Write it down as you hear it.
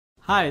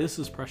Hi, this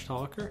is Presh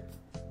Talwalkar.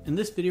 In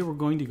this video we're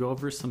going to go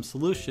over some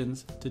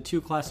solutions to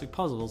two classic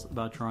puzzles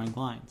about drawing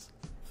lines.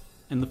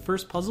 In the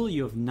first puzzle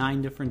you have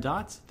 9 different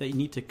dots that you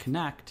need to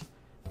connect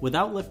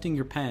without lifting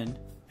your pen,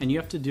 and you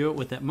have to do it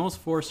with at most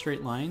 4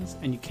 straight lines,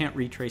 and you can't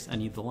retrace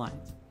any of the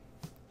lines.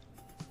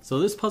 So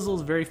this puzzle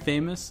is very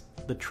famous.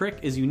 The trick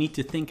is you need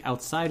to think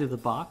outside of the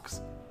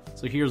box.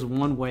 So here's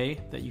one way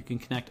that you can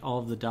connect all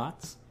of the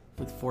dots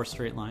with 4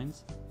 straight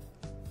lines.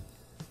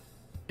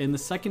 In the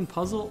second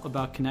puzzle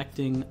about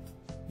connecting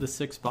the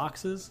 6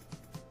 boxes,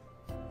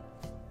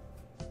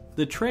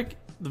 the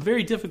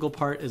very difficult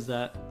part is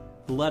that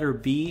the letter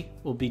B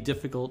will be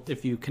difficult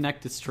if you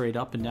connect it straight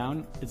up and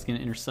down. It's going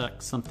to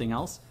intersect something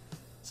else.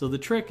 So the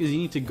trick is you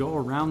need to go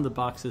around the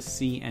boxes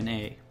C and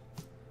A.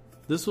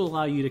 This will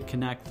allow you to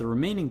connect the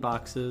remaining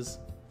boxes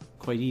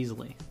quite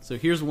easily. So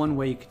here's one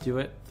way you could do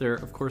it. There are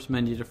of course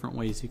many different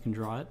ways you can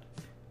draw it.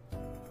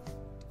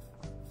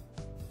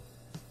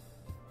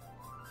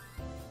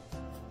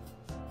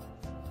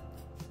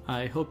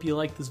 I hope you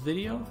like this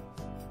video.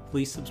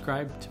 Please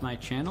subscribe to my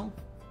channel.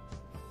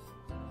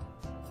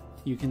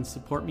 You can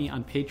support me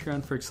on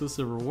Patreon for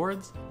exclusive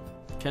rewards.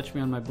 Catch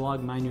me on my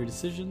blog Mind Your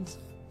Decisions,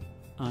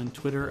 on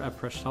Twitter at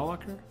Presh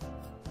Talwalkar,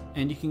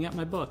 and you can get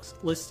my books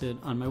listed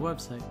on my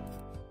website.